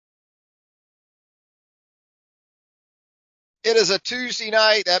It is a Tuesday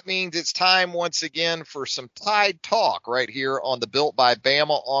night. That means it's time once again for some Tide Talk right here on the Built by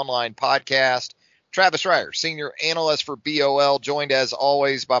Bama online podcast. Travis Reier, senior analyst for BOL, joined as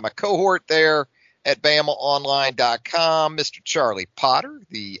always by my cohort there at BamaOnline.com, Mr. Charlie Potter,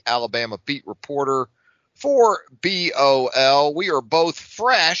 the Alabama beat reporter for BOL. We are both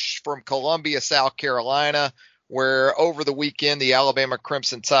fresh from Columbia, South Carolina, where over the weekend the Alabama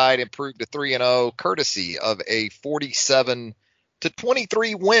Crimson Tide improved to 3-0 courtesy of a 47-23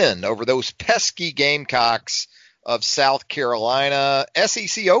 win over those pesky Gamecocks of South Carolina.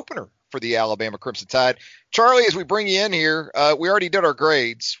 SEC opener for the Alabama Crimson Tide. Charlie, as we bring you in here, we already did our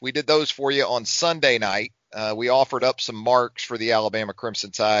grades. We did those for you on Sunday night. We offered up some marks for the Alabama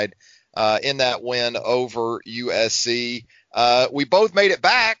Crimson Tide in that win over USC. We both made it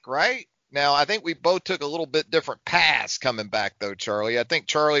back, right? Now, I think we both took a little bit different paths coming back, though, Charlie. I think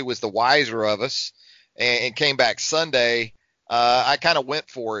Charlie was the wiser of us and came back Sunday. I kind of went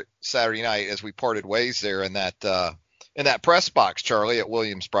for it Saturday night as we parted ways there in that press box, Charlie, at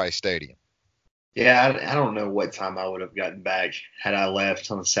Williams-Brice Stadium. Yeah, I don't know what time I would have gotten back had I left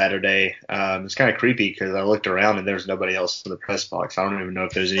on Saturday. It's kind of creepy because I looked around and there's nobody else in the press box. I don't even know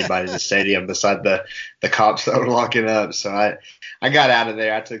if there's anybody in the stadium beside the cops that were locking up. So I got out of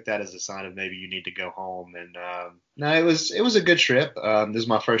there. I took that as a sign of maybe you need to go home. And no, it was a good trip. This is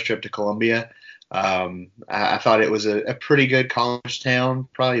my first trip to Columbia. I thought it was a pretty good college town,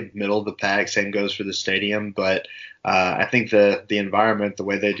 probably middle of the pack. Same goes for the stadium, but I think the environment, the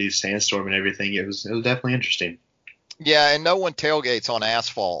way they do Sandstorm and everything, it was definitely interesting. Yeah, and no one tailgates on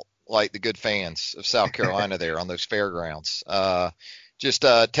asphalt like the good fans of South Carolina there on those fairgrounds. Just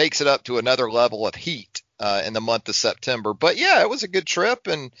takes it up to another level of heat in the month of September. But yeah, it was a good trip,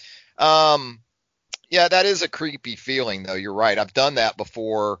 and yeah, that is a creepy feeling, though. You're right. I've done that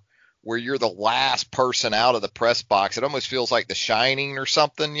before, where you're the last person out of the press box. It almost feels like The Shining or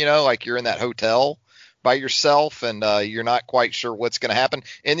something, like you're in that hotel by yourself and you're not quite sure what's going to happen.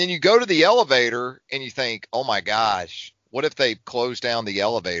 And then you go to the elevator and you think, oh my gosh, what if they close down the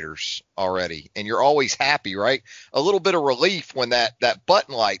elevators already? And you're always happy, right? A little bit of relief when that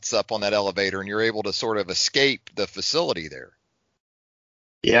button lights up on that elevator and you're able to sort of escape the facility there.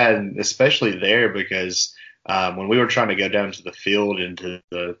 Yeah, and especially there because when we were trying to go down to the field into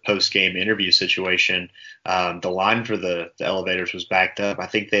the post-game interview situation, the line for the elevators was backed up. I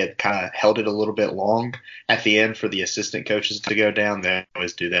think they had kind of held it a little bit long at the end for the assistant coaches to go down. They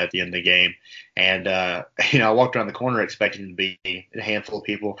always do that at the end of the game. And, I walked around the corner expecting to be a handful of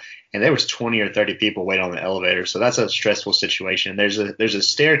people, and there was 20 or 30 people waiting on the elevator. So that's a stressful situation. There's a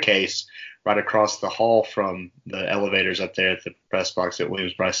staircase right across the hall from the elevators up there at the press box at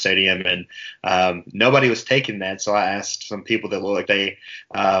Williams-Brice Stadium. And nobody was taking that. So I asked some people that look like they,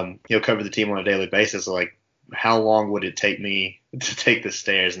 cover the team on a daily basis, like, how long would it take me to take the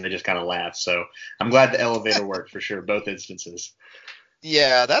stairs? And they just kind of laughed. So I'm glad the elevator worked for sure, both instances.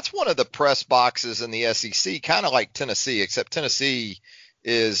 Yeah, that's one of the press boxes in the SEC, kind of like Tennessee, except Tennessee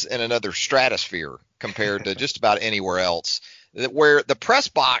is in another stratosphere compared to just about anywhere else, where the press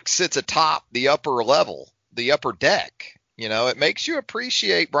box sits atop the upper level, the upper deck. It makes you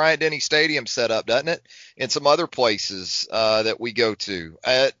appreciate Bryant-Denny Stadium setup, doesn't it? And some other places that we go to.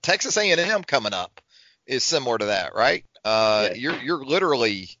 Texas A&M coming up is similar to that, right? Yeah. You're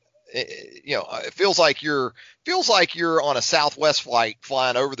literally, it feels like you're on a Southwest flight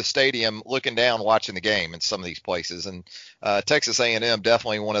flying over the stadium, looking down, watching the game in some of these places. And Texas A&M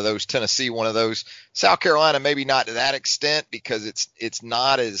definitely one of those. Tennessee one of those. South Carolina maybe not to that extent because it's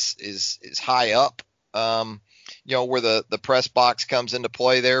not as high up. Where the press box comes into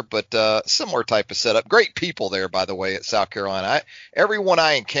play there, but similar type of setup. Great people there, by the way, at South Carolina. Everyone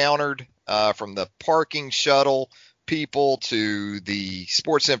I encountered, from the parking shuttle people to the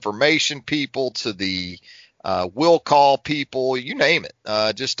sports information people to the will call people, you name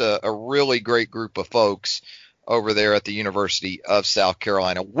it. Just a really great group of folks over there at the University of South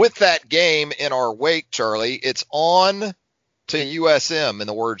Carolina. With that game in our wake, Charlie, it's on to USM, in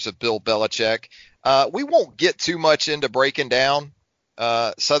the words of Bill Belichick. We won't get too much into breaking down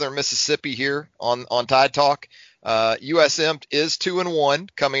Southern Mississippi here on Tide Talk. USM is 2-1,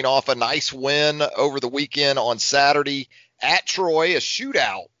 coming off a nice win over the weekend on Saturday at Troy, a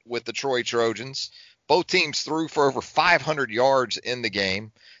shootout with the Troy Trojans. Both teams threw for over 500 yards in the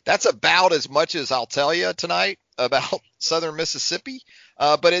game. That's about as much as I'll tell you tonight about Southern Mississippi,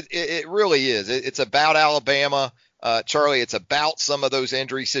 but it really is. It's about Alabama. Charlie, it's about some of those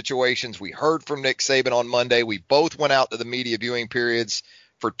injury situations. We heard from Nick Saban on Monday. We both went out to the media viewing periods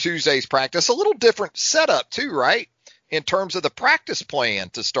for Tuesday's practice. A little different setup too, right? In terms of the practice plan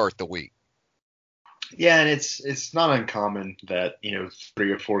to start the week. Yeah, and it's not uncommon that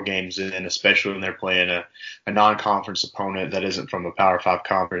 3 or 4 games in, especially when they're playing a non-conference opponent that isn't from a Power Five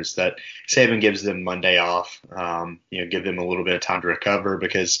conference, that Saban gives them Monday off. Give them a little bit of time to recover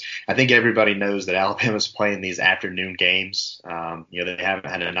because I think everybody knows that Alabama's playing these afternoon games. They haven't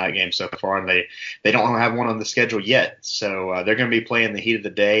had a night game so far, and they don't have one on the schedule yet. So they're going to be playing the heat of the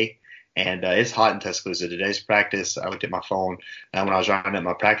day. And it's hot in Tuscaloosa. Today's practice, I looked at my phone when I was writing up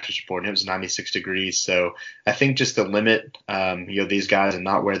my practice report, and it was 96 degrees. So I think just to limit, these guys and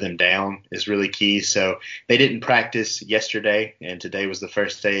not wear them down is really key. So they didn't practice yesterday, and today was the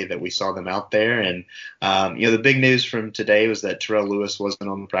first day that we saw them out there. And, the big news from today was that Terrell Lewis wasn't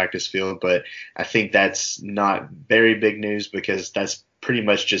on the practice field, but I think that's not very big news because that's pretty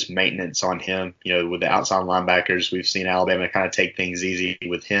much just maintenance on him. With the outside linebackers, we've seen Alabama kind of take things easy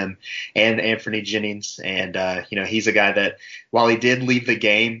with him and Anthony Jennings. And, he's a guy that while he did leave the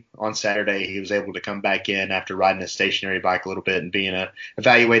game on Saturday, he was able to come back in after riding a stationary bike a little bit and being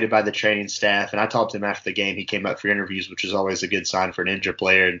evaluated by the training staff. And I talked to him after the game. He came up for interviews, which is always a good sign for an injured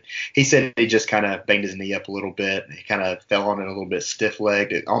player. And he said he just kind of banged his knee up a little bit. He kind of fell on it a little bit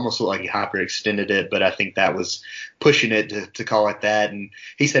stiff-legged. It almost looked like he hyperextended it, but I think that was pushing it to call it that. And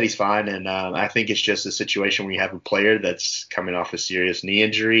he said he's fine. And I think it's just a situation where you have a player that's coming off a serious knee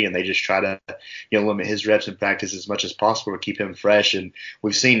injury, and they just try to limit his reps in practice as much as possible to keep him fresh. And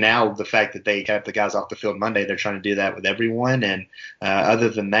we've seen now the fact that they kept the guys off the field Monday. They're trying to do that with everyone. And other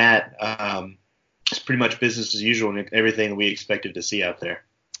than that, it's pretty much business as usual and everything that we expected to see out there.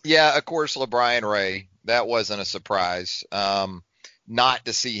 Yeah, of course, LaBryan Ray, that wasn't a surprise. Not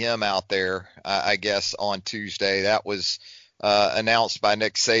to see him out there, I guess, on Tuesday. That was announced by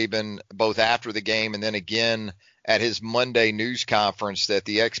Nick Saban both after the game and then again at his Monday news conference that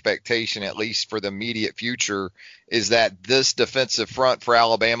the expectation, at least for the immediate future, is that this defensive front for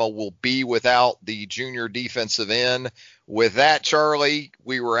Alabama will be without the junior defensive end. With that, Charlie,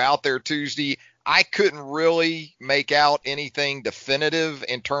 we were out there Tuesday. I couldn't really make out anything definitive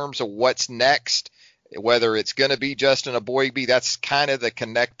in terms of what's next, whether it's going to be Justin Eboigbe. That's kind of the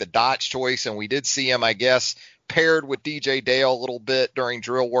connect the dots choice. And we did see him, I guess, paired with DJ Dale a little bit during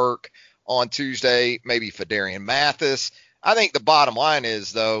drill work on Tuesday, maybe Phidarian Mathis. I think the bottom line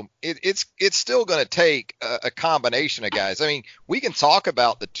is, though, it's still going to take a combination of guys. I mean, we can talk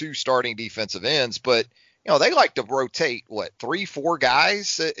about the 2 starting defensive ends, but, they like to rotate, 3-4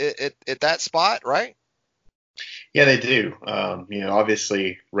 guys at that spot, right? Yeah, they do.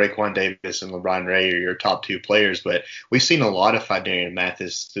 Obviously Raekwon Davis and LaBryan Ray are your top 2 players, but we've seen a lot of Phidarian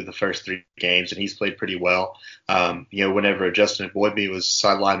Mathis through the first 3 games, and he's played pretty well. Whenever Justin Eboigbe was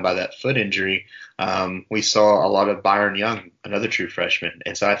sidelined by that foot injury, we saw a lot of Byron Young, another true freshman.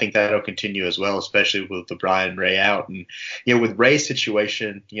 And so I think that'll continue as well, especially with LaBryan Ray out. And, with Ray's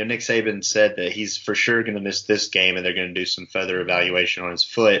situation, Nick Saban said that he's for sure going to miss this game and they're going to do some further evaluation on his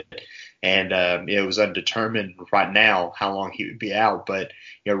foot. And it was undetermined right now how long he would be out. But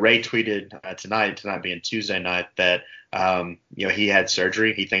Ray tweeted tonight being Tuesday night, that he had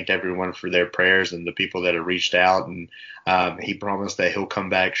surgery. He thanked everyone for their prayers and the people that have reached out, and he promised that he'll come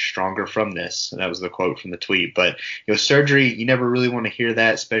back stronger from this. And that was the quote from the tweet. But surgery, you never really want to hear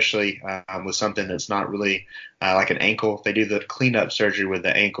that, especially with something that's not really like an ankle. They do the cleanup surgery with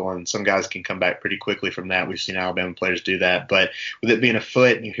the ankle, and some guys can come back pretty quickly from that. We've seen Alabama players do that. But with it being a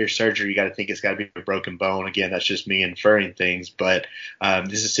foot and you hear surgery, you got to think it's got to be a broken bone. Again, that's just me inferring things. But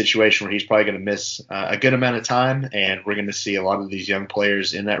this is a situation where he's probably going to miss a good amount of time, and we're going to see a lot of these young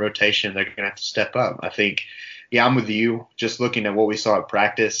players in that rotation. They're going to have to step up. I think, I'm with you. Just looking at what we saw at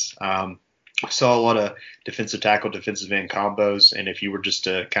practice, I saw a lot of defensive tackle, defensive end combos, and if you were just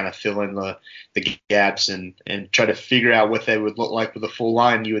to kind of fill in the gaps and try to figure out what they would look like with a full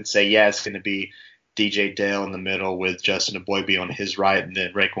line, you would say, it's going to be DJ Dale in the middle with Justin Eboigbe on his right and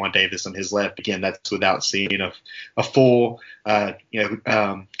then Raekwon Davis on his left. Again, that's without seeing a full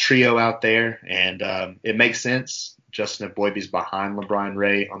trio out there, and it makes sense. Justin Eboigbe's behind LaBryan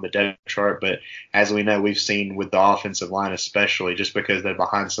Ray on the depth chart, but as we know, we've seen with the offensive line especially, just because they're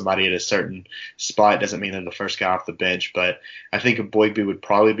behind somebody at a certain spot doesn't mean they're the first guy off the bench. But I think Eboigbe would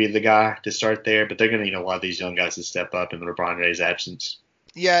probably be the guy to start there, but they're going to need a lot of these young guys to step up in LaBryan Ray's absence.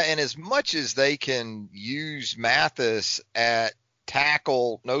 Yeah, and as much as they can use Mathis at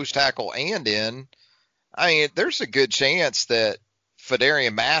tackle, nose tackle, and end, I mean, there's a good chance that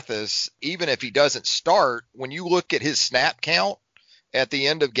Phidarian Mathis, even if he doesn't start, when you look at his snap count at the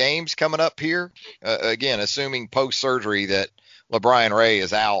end of games coming up here, again, assuming post-surgery that LaBryan Ray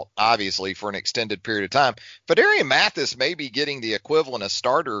is out, obviously, for an extended period of time, Phidarian Mathis may be getting the equivalent of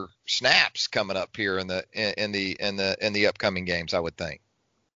starter snaps coming up here in the upcoming games, I would think.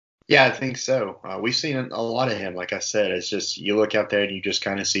 Yeah, I think so. We've seen a lot of him. Like I said, it's just you look out there and you just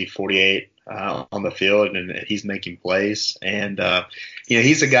kind of see 48 on the field, and he's making plays. And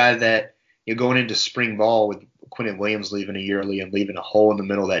he's a guy that going into spring ball with Quentin Williams leaving a year early and leaving a hole in the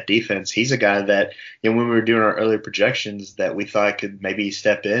middle of that defense. He's a guy that when we were doing our earlier projections that we thought could maybe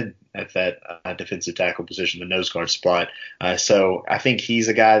step in at that defensive tackle position, the nose guard spot. So I think he's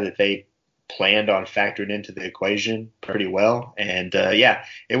a guy that they planned on factoring into the equation pretty well. And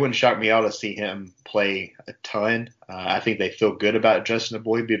it wouldn't shock me at all to see him play a ton. I think they feel good about Justin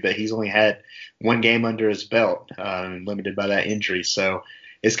Eboigbe, but he's only had one game under his belt, limited by that injury. So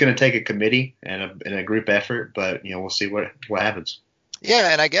it's going to take a committee and a group effort, but we'll see what happens. Yeah,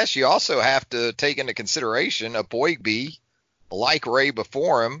 and I guess you also have to take into consideration Eboigbe, like Ray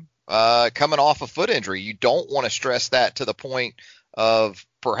before him, coming off a foot injury. You don't want to stress that to the point of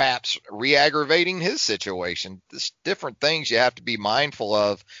perhaps re-aggravating his situation. There's different things you have to be mindful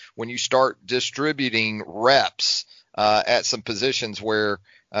of when you start distributing reps at some positions where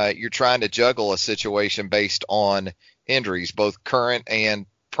you're trying to juggle a situation based on injuries, both current and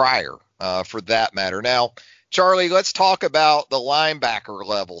prior, for that matter. Now, Charlie, let's talk about the linebacker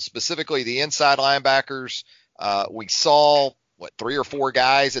level, specifically the inside linebackers. We saw, 3 or 4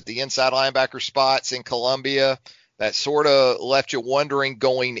 guys at the inside linebacker spots in Columbia. That sort of left you wondering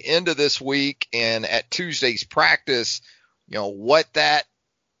going into this week and at Tuesday's practice, what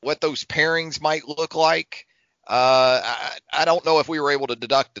those pairings might look like. I don't know if we were able to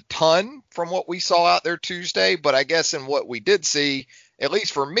deduct a ton from what we saw out there Tuesday, but I guess in what we did see, at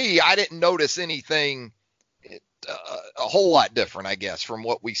least for me, I didn't notice anything a whole lot different, I guess, from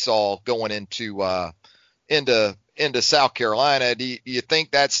what we saw going into South Carolina. Do you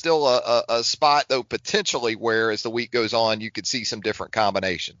think that's still a spot, though, potentially where as the week goes on, you could see some different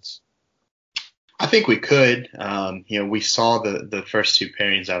combinations? I think we could. We saw the first 2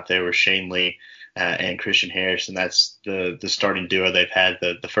 pairings out there were Shane Lee and Christian Harris, and that's the starting duo they've had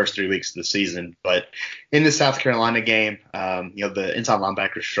the first 3 weeks of the season. But in the South Carolina game, the inside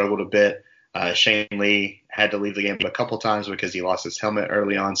linebackers struggled a bit. Shane Lee had to leave the game a couple times because he lost his helmet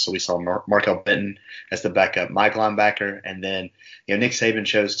early on. So we saw Markel Benton as the backup Mike linebacker. And then, Nick Saban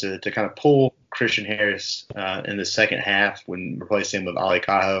chose to kind of pull Christian Harris in the second half when replacing him with Ali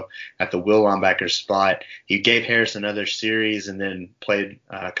Cajo at the will linebacker spot. He gave Harris another series and then played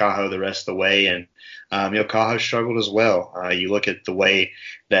Cajo the rest of the way. And, Cajo struggled as well. You look at the way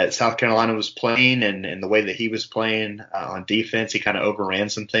that South Carolina was playing and the way that he was playing on defense, he kind of overran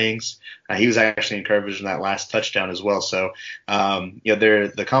some things. He was actually encouraged in that last touchdown as well. So,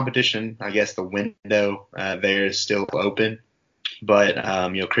 the competition, I guess the window there is still open. But,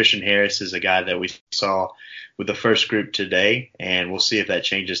 Christian Harris is a guy that we saw with the first group today, and we'll see if that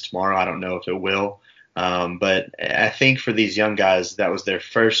changes tomorrow. I don't know if it will. But I think for these young guys, that was their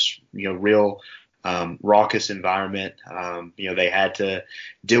first, real raucous environment. They had to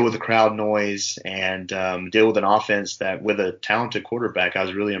deal with the crowd noise and deal with an offense that, with a talented quarterback, I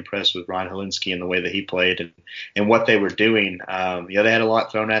was really impressed with Ryan Helinski and the way that he played and what they were doing. They had a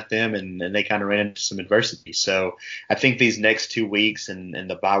lot thrown at them, and they kind of ran into some adversity. So I think these next 2 weeks and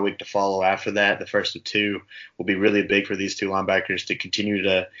the bye week to follow after that, the first of 2, will be really big for these 2 linebackers to continue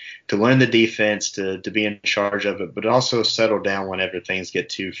to learn the defense, to be in charge of it, but also settle down whenever things get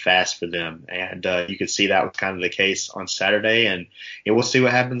too fast for them. And you could see that was kind of the case on Saturday, and we'll see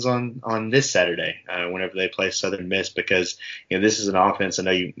what happens on this Saturday whenever they play Southern Miss, because this is an offense. I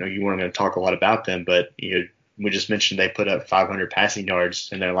know you weren't going to talk a lot about them, but we just mentioned they put up 500 passing yards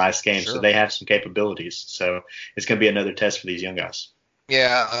in their last game, sure. So they have some capabilities. So it's going to be another test for these young guys.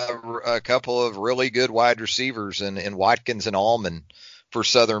 Yeah, a couple of really good wide receivers in Watkins and Allman for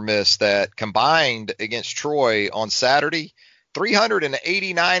Southern Miss that combined against Troy on Saturday.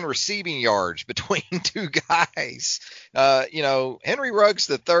 389 receiving yards between 2 guys. Henry Ruggs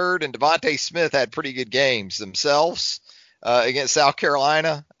III and Devontae Smith had pretty good games themselves against South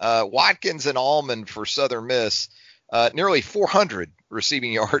Carolina. Watkins and Allman for Southern Miss, nearly 400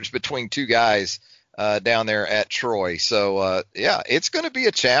 receiving yards between 2 guys down there at Troy. So, it's going to be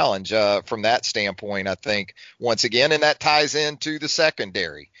a challenge from that standpoint, I think, once again, and that ties into the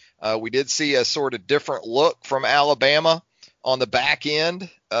secondary. We did see a sort of different look from Alabama on the back end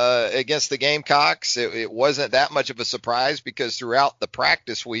against the Gamecocks. It wasn't that much of a surprise because throughout the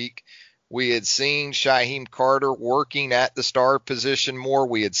practice week, we had seen Shyheim Carter working at the star position more.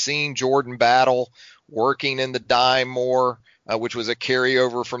 We had seen Jordan Battle working in the dime more, which was a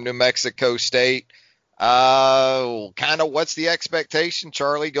carryover from New Mexico State. Kind of what's the expectation,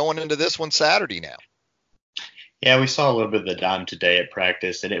 Charlie, going into this one Saturday now? Yeah, we saw a little bit of the dime today at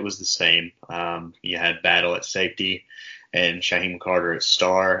practice, and it was the same. You had Battle at safety. and Shaheem Carter at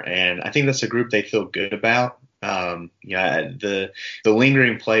star. And I think that's a group they feel good about. The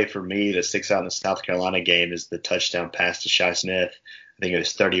lingering play for me that sticks out in the South Carolina game is the touchdown pass to Shi Smith. I think it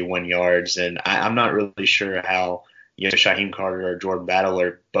was 31 yards, and I'm not really sure how Shaheem Carter or Jordan Battle,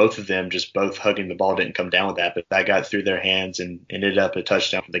 or both of them, just both hugging the ball, didn't come down with that, but that got through their hands and ended up a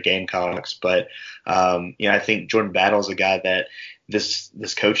touchdown for the Gamecocks. But I think Jordan Battle is a guy that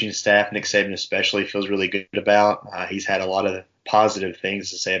this coaching staff, Nick Saban especially, feels really good about. He's had a lot of positive things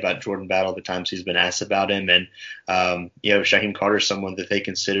to say about Jordan Battle the times he's been asked about him. And, Shaheem Carter is someone that they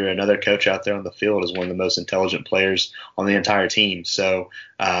consider another coach out there on the field as one of the most intelligent players on the entire team. So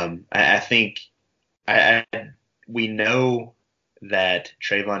I think we know that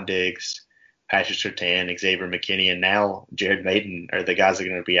Trayvon Diggs, Patrick Surtain, Xavier McKinney, and now Jared Maiden are the guys that are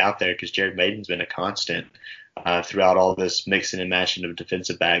going to be out there, because Jared Maiden's been a constant throughout all this mixing and matching of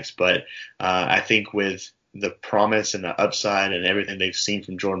defensive backs. But I think with the promise and the upside and everything they've seen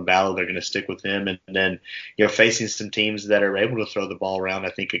from Jordan Battle, they're going to stick with him. And then, facing some teams that are able to throw the ball around, I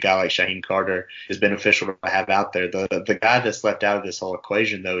think a guy like Shaheem Carter is beneficial to have out there. The guy that's left out of this whole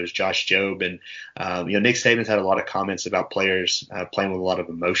equation, though, is Josh Jobe. And, Nick Saban's had a lot of comments about players playing with a lot of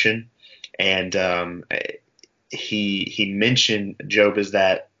emotion. And he mentioned Jobe as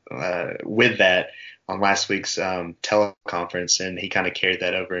that with that on last week's teleconference, and he kind of carried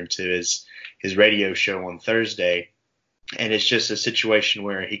that over into his radio show on Thursday. And it's just a situation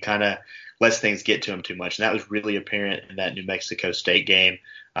where he kind of lets things get to him too much. And that was really apparent in that New Mexico State game.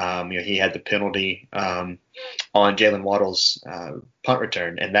 He had the penalty on Jalen Waddle's punt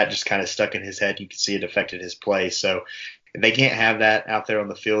return, and that just kind of stuck in his head. You could see it affected his play. So they can't have that out there on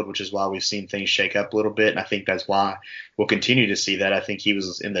the field, which is why we've seen things shake up a little bit. And I think that's why we'll continue to see that. I think he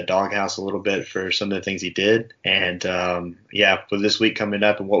was in the doghouse a little bit for some of the things he did. And, with this week coming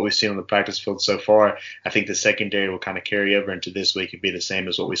up and what we've seen on the practice field so far, I think the secondary will kind of carry over into this week and be the same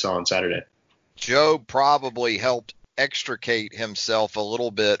as what we saw on Saturday. Jobe probably helped extricate himself a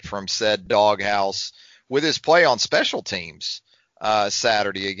little bit from said doghouse with his play on special teams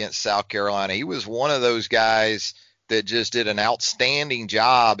Saturday against South Carolina. He was one of those guys that just did an outstanding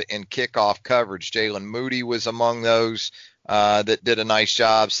job in kickoff coverage. Jalen Moody was among those that did a nice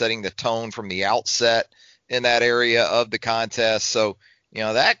job setting the tone from the outset in that area of the contest. So,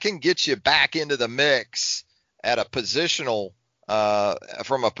 that can get you back into the mix at a positional,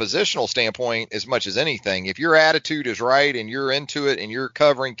 from a positional standpoint as much as anything. If your attitude is right and you're into it and you're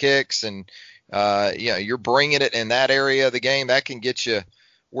covering kicks and, you're bringing it in that area of the game, that can get you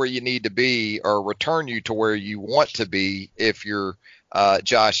where you need to be or return you to where you want to be if you're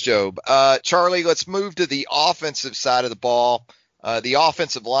Josh Jobe. Charlie, let's move to the offensive side of the ball. The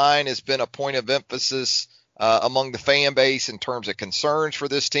offensive line has been a point of emphasis among the fan base in terms of concerns for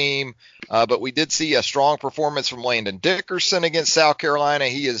this team. But we did see a strong performance from Landon Dickerson against South Carolina.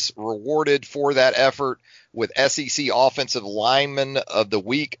 He is rewarded for that effort with SEC Offensive Lineman of the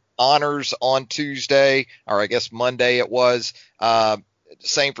Week honors on Tuesday, or I guess Monday it was.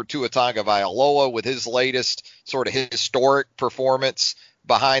 Same for Tua Tagovailoa with his latest sort of historic performance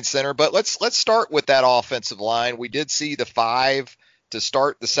behind center. But let's start with that offensive line. We did see the 5 to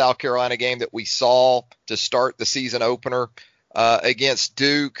start the South Carolina game that we saw to start the season opener against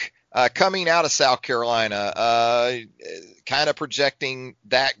Duke. Coming out of South Carolina, kind of projecting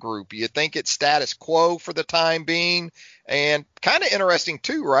that group. You think it's status quo for the time being, and kind of interesting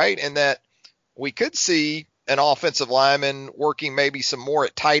too, right? In that we could see an offensive lineman working maybe some more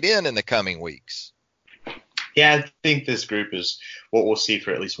at tight end in the coming weeks. Yeah, I think this group is what we'll see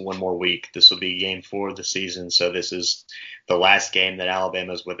for at least one more week. This will be game 4 of the season, so this is the last game that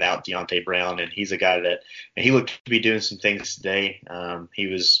Alabama's without Deonte Brown, and he's a guy that he looked to be doing some things today. He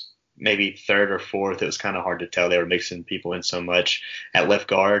was maybe third or fourth. It was kind of hard to tell. They were mixing people in so much at left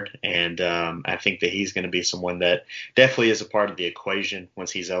guard, and I think that he's going to be someone that definitely is a part of the equation once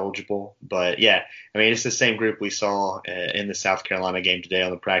he's eligible. But, yeah, I mean, it's the same group we saw in the South Carolina game today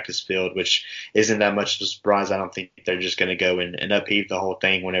on the practice field, which isn't that much of a surprise. I don't think they're just going to go and upheave the whole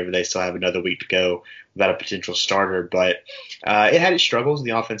thing whenever they still have another week to go without a potential starter. But it had its struggles.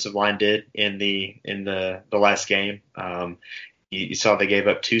 The offensive line did in the last game. You saw they gave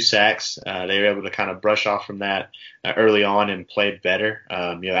up 2 sacks. They were able to kind of brush off from that early on and played better.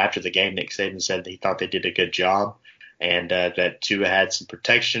 After the game, Nick Saban said that he thought they did a good job, and that Tua had some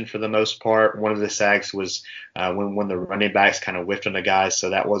protection for the most part. One of the sacks was when the running backs kind of whiffed on the guys,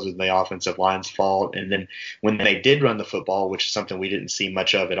 so that wasn't the offensive line's fault. And then when they did run the football, which is something we didn't see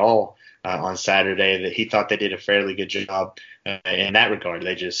much of at all on Saturday, that he thought they did a fairly good job in that regard.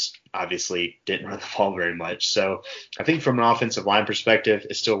 They just obviously didn't run the ball very much. So I think from an offensive line perspective,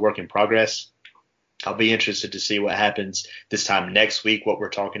 it's still a work in progress. I'll be interested to see what happens this time next week, what we're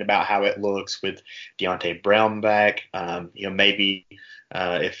talking about, how it looks with Deontay Brown back. Maybe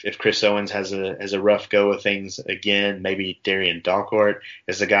if Chris Owens has a rough go of things again, maybe Darian Dockart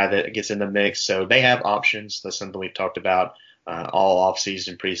is the guy that gets in the mix. So they have options. That's something we've talked about all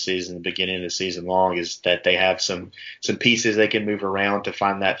offseason, preseason, the beginning of the season long, is that they have some pieces they can move around to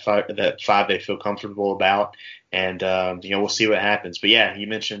find that five they feel comfortable about. And, we'll see what happens. But, yeah, you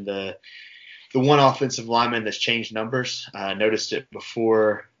mentioned the one offensive lineman that's changed numbers. Noticed it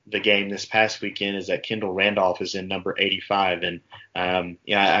before the game this past weekend, is that Kendall Randolph is in number 85. And,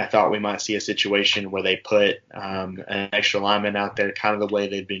 I thought we might see a situation where they put an extra lineman out there, kind of the way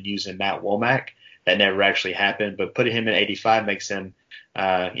they've been using Matt Womack. That never actually happened, but putting him in 85 makes him,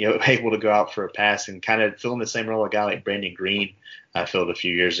 able to go out for a pass and kind of fill in the same role a guy like Brandon Green filled a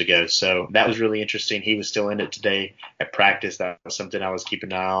few years ago. So that was really interesting. He was still in it today at practice. That was something I was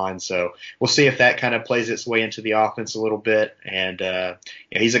keeping an eye on. So we'll see if that kind of plays its way into the offense a little bit. And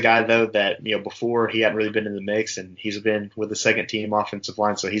he's a guy, though, that, before he hadn't really been in the mix, and he's been with the second team offensive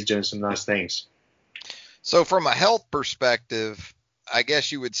line. So he's doing some nice things. So from a health perspective, I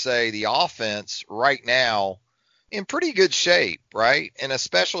guess you would say the offense right now in pretty good shape, right? And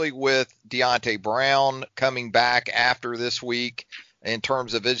especially with Deontay Brown coming back after this week in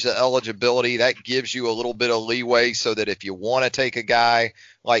terms of his eligibility, that gives you a little bit of leeway so that if you want to take a guy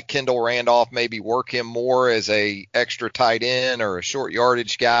like Kendall Randolph, maybe work him more as a extra tight end or a short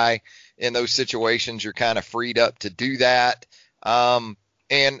yardage guy. In those situations, you're kind of freed up to do that.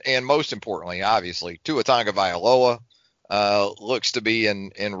 And most importantly, obviously, Tua Tagovailoa looks to be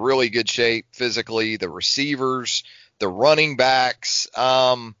in really good shape physically. The receivers, the running backs.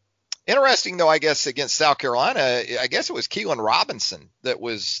 Interesting, though, I guess, against South Carolina, I guess it was Keelan Robinson that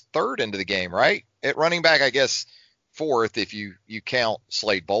was third into the game, right? At running back, I guess, fourth if you count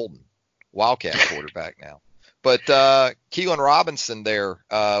Slade Bolden, Wildcat quarterback now. But Keelan Robinson there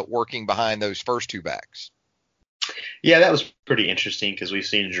working behind those first two backs. Yeah, that was pretty interesting because we've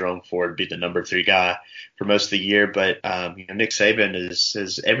seen Jerome Ford be the number 3 guy for most of the year. But Nick Saban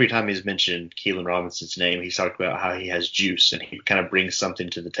is every time he's mentioned Keelan Robinson's name, he's talked about how he has juice and he kind of brings something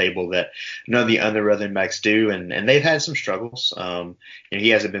to the table that none of the other running backs do. And they've had some struggles. And he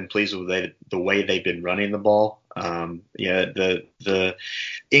hasn't been pleased with the way they've been running the ball. The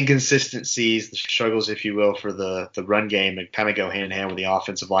inconsistencies, the struggles, if you will, for the run game, and kind of go hand in hand with the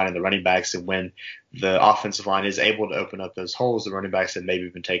offensive line and the running backs. And when the offensive line is able to open up those holes, the running backs have maybe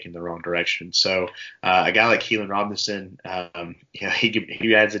been taking the wrong direction. So a guy like Keelan Robinson,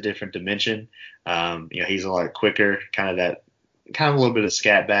 he adds a different dimension. He's a lot quicker, kind of a little bit of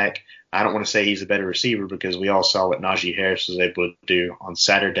scat back. I don't want to say he's a better receiver because we all saw what Najee Harris was able to do on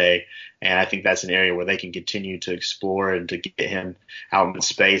Saturday. And I think that's an area where they can continue to explore and to get him out in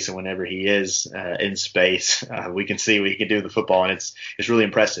space. And whenever he is in space, we can see what he can do with the football. And it's really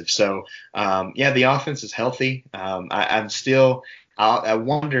impressive. So, the offense is healthy. I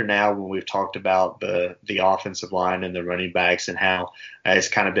wonder now, when we've talked about the offensive line and the running backs and how it's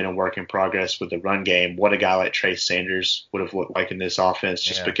kind of been a work in progress with the run game, what a guy like Trey Sanders would have looked like in this offense,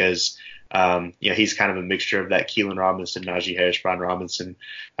 just because he's kind of a mixture of that Keelan Robinson, Najee Harris, Brian Robinson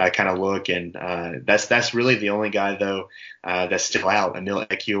kind of look. And that's really the only guy, though, that's still out. Emil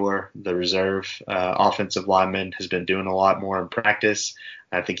Ekiyor, the reserve offensive lineman, has been doing a lot more in practice.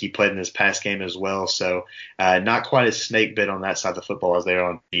 I think he played in this past game as well. So not quite as snake bit on that side of the football as they are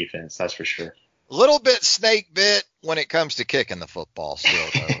on defense, that's for sure. A little bit snake bit when it comes to kicking the football still,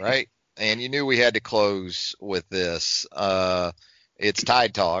 though, right? And you knew we had to close with this. It's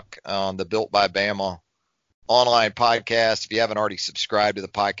Tide Talk on the Built by Bama online podcast. If you haven't already subscribed to the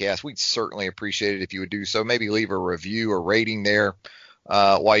podcast, we'd certainly appreciate it if you would do so. Maybe leave a review or rating there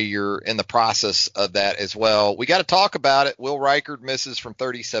while you're in the process of that as well. We got to talk about it. Will Reichard misses from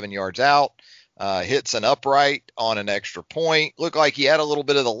 37 yards out, hits an upright on an extra point. Looked like he had a little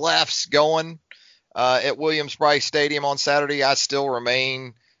bit of the lefts going at Williams-Brice Stadium on Saturday. I still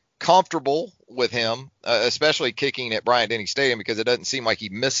remain comfortable with him, especially kicking at Bryant-Denny Stadium, because it doesn't seem like he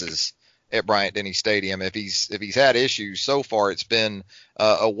misses at Bryant-Denny Stadium. If he's had issues so far, it's been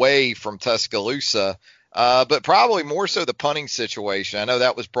away from Tuscaloosa. But probably more so the punting situation. I know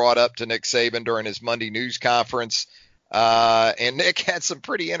that was brought up to Nick Saban during his Monday news conference. And Nick had some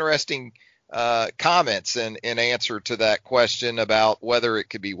pretty interesting comments in answer to that question about whether it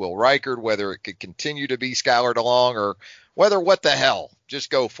could be Will Reichard, whether it could continue to be Skylar DeLong, or whether what the hell, just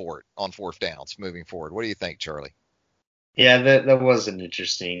go for it on fourth downs moving forward. What do you think, Charlie? Yeah, that was an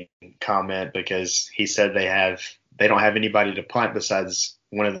interesting comment because he said they don't have anybody to punt besides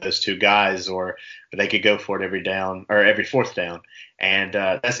one of those two guys, or they could go for it every down or every fourth down. And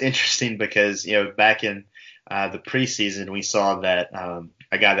that's interesting because, back in the preseason, we saw that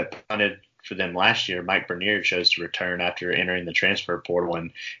a guy that punted for them last year, Mike Bernier, chose to return after entering the transfer portal,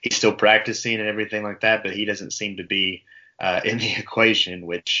 and he's still practicing and everything like that, but he doesn't seem to be in the equation,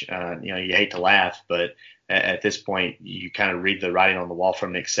 which, you hate to laugh, but at this point, you kind of read the writing on the wall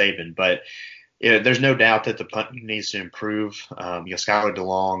from Nick Saban. But there's no doubt that the punt needs to improve. Skylar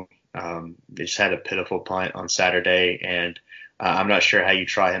DeLong just had a pitiful punt on Saturday, and I'm not sure how you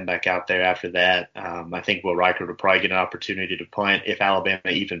try him back out there after that. I think Will Reichard will probably get an opportunity to punt if Alabama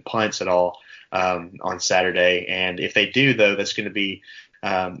even punts at all on Saturday. And if they do, though, that's going to be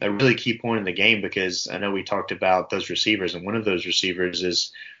a really key point in the game, because I know we talked about those receivers, and one of those receivers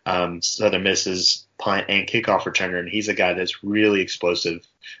is Southern Miss's punt and kickoff returner, and he's a guy that's really explosive.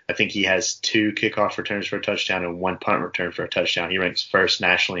 I think he has 2 kickoff returns for a touchdown and 1 punt return for a touchdown. He ranks first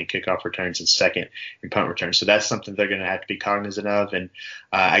nationally in kickoff returns and second in punt returns. So that's something they're going to have to be cognizant of. And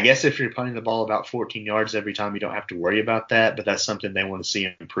I guess if you're punting the ball about 14 yards every time, you don't have to worry about that, but that's something they want to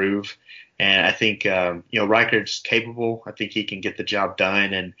see improve. And I think, Reichard's capable. I think he can get the job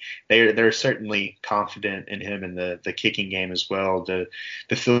done, and they're certainly confident in him in the kicking game as well. The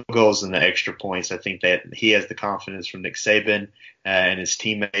field goals and the extra points, I think that he has the confidence from Nick Saban and his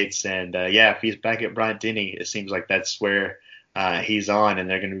teammates. And, if he's back at Bryant-Denny, it seems like that's where he's on, and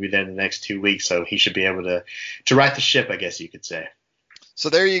they're going to be there in the next 2 weeks. So he should be able to right the ship, I guess you could say.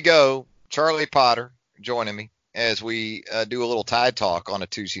 So there you go. Charlie Potter joining me as we do a little Tide Talk on a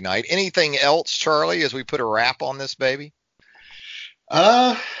Tuesday night. Anything else, Charlie, as we put a wrap on this baby?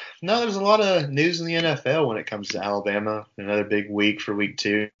 No, there's a lot of news in the NFL when it comes to Alabama. Another big week for week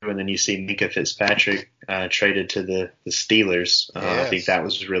 2, and then you see Minkah Fitzpatrick traded to the Steelers. Yes. I think that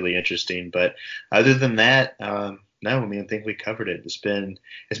was really interesting. But other than that, no, I think we covered it. It's been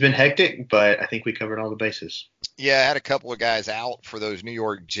hectic, but I think we covered all the bases. Yeah, I had a couple of guys out for those New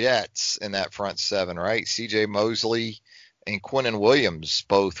York Jets in that front 7, right? C.J. Mosley and Quinnen Williams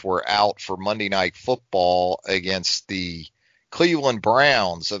both were out for Monday Night Football against the Cleveland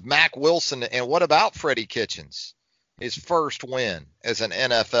Browns of Mack Wilson. And what about Freddie Kitchens? His first win as an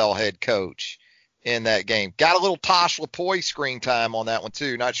NFL head coach in that game. Got a little Tosh Lapoy screen time on that one,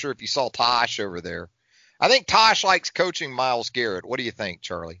 too. Not sure if you saw Tosh over there. I think Tosh likes coaching Myles Garrett. What do you think,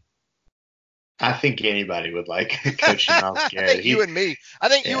 Charlie? I think anybody would like coaching Myles Garrett. I think you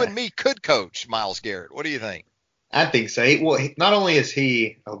and me could coach Myles Garrett. What do you think? I think so. Not only is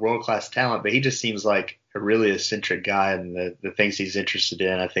he a world-class talent, but he just seems like a really eccentric guy, and the things he's interested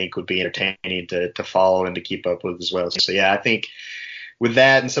in, I think, would be entertaining to follow and to keep up with as well. So, yeah, I think with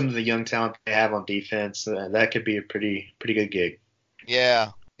that and some of the young talent they have on defense, that could be a pretty good gig.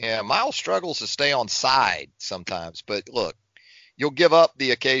 Yeah. Myles struggles to stay on side sometimes, but look, you'll give up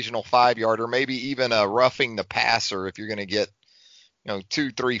the occasional 5-yarder, maybe even a roughing the passer if you're going to get 2,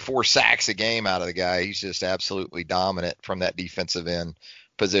 3, 4 sacks a game out of the guy. He's just absolutely dominant from that defensive end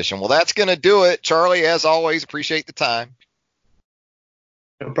position. Well, that's going to do it. Charlie, as always, appreciate the time.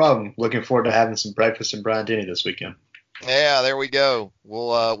 No problem. Looking forward to having some breakfast in Bryant-Denny this weekend. Yeah, there we go.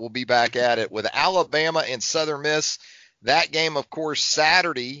 We'll be back at it with Alabama and Southern Miss. That game, of course,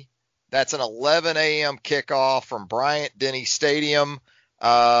 Saturday. That's an 11 a.m. kickoff from Bryant-Denny Stadium.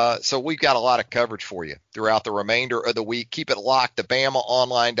 So we've got a lot of coverage for you throughout the remainder of the week. Keep it locked to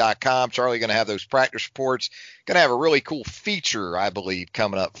BamaOnline.com. Charlie going to have those practice reports. Going to have a really cool feature, I believe,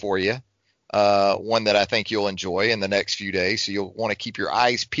 coming up for you. One that I think you'll enjoy in the next few days. So you'll want to keep your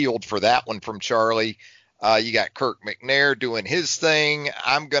eyes peeled for that one from Charlie. You got Kirk McNair doing his thing.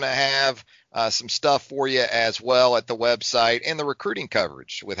 I'm going to have some stuff for you as well at the website, and the recruiting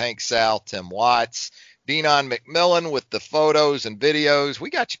coverage with Hank Sal, Tim Watts, Denon McMillan with the photos and videos. We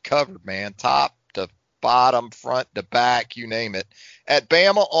got you covered, man, top to bottom, front to back, you name it, at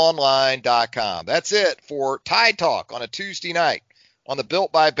BamaOnline.com. That's it for Tide Talk on a Tuesday night on the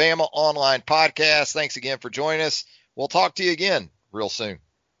Built by Bama Online podcast. Thanks again for joining us. We'll talk to you again real soon.